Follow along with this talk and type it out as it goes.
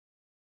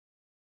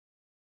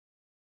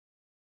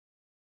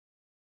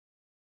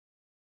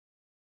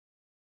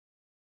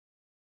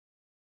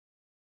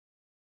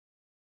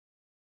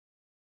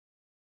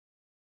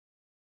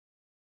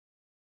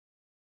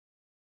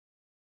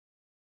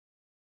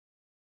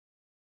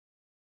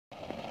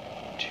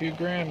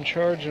2-gram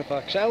charge of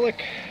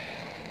oxalic.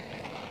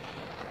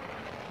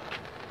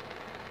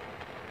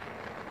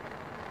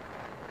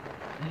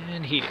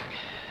 And heating.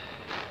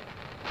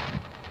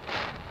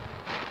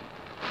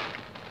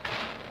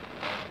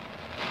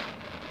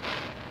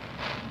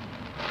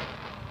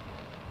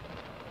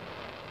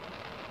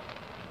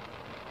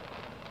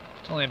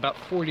 It's only about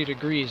 40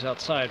 degrees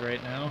outside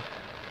right now.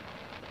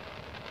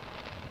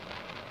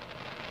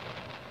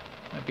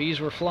 My bees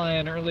were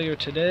flying earlier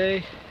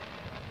today.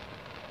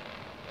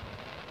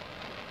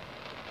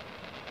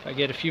 If I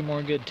get a few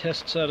more good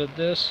tests out of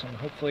this, I'm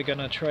hopefully going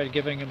to try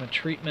giving them a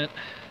treatment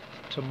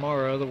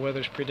tomorrow. The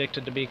weather's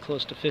predicted to be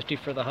close to 50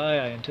 for the high.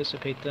 I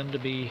anticipate them to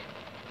be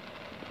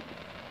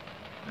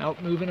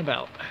out moving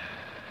about.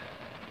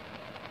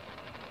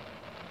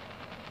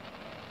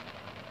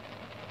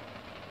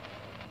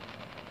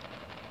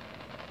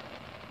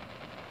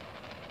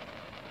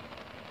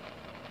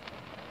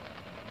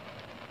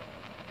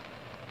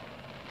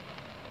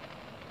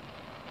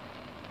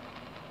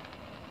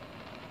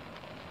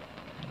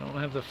 I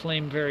don't have the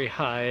flame very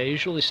high. I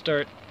usually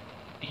start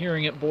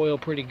hearing it boil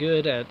pretty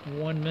good at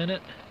 1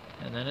 minute,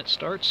 and then it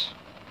starts.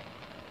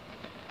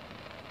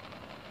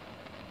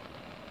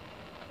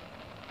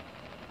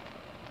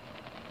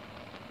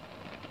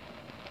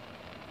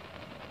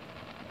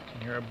 You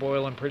can hear it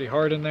boiling pretty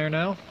hard in there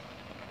now.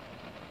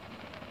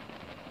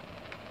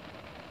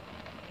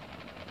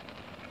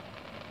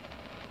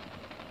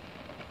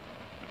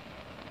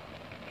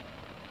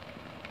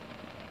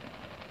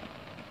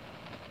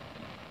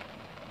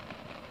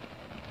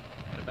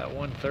 About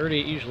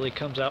 1:30 it usually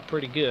comes out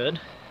pretty good.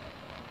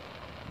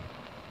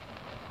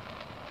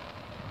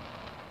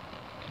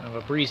 Kind of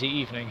a breezy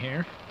evening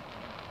here.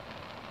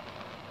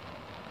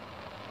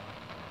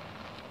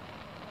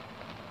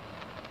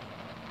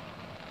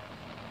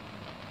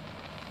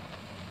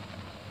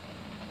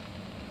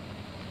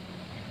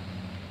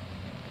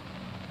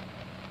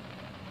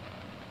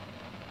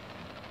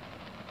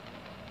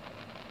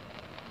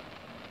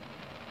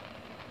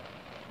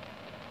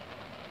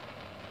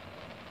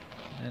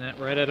 And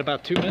right at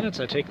about 2 minutes,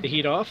 I take the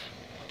heat off.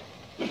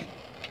 Let's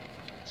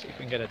see if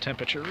we can get a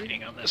temperature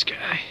reading on this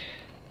guy.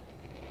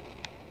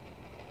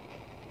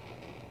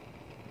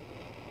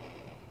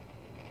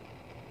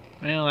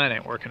 Well, that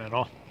ain't working at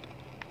all.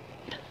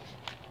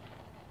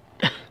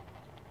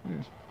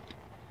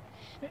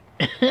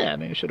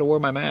 Maybe I should have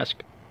worn my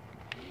mask.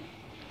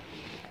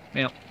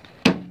 Well,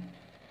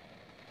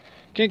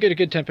 can't get a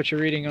good temperature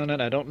reading on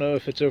it. I don't know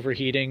if it's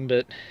overheating,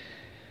 but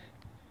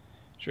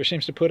sure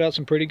seems to put out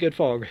some pretty good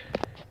fog.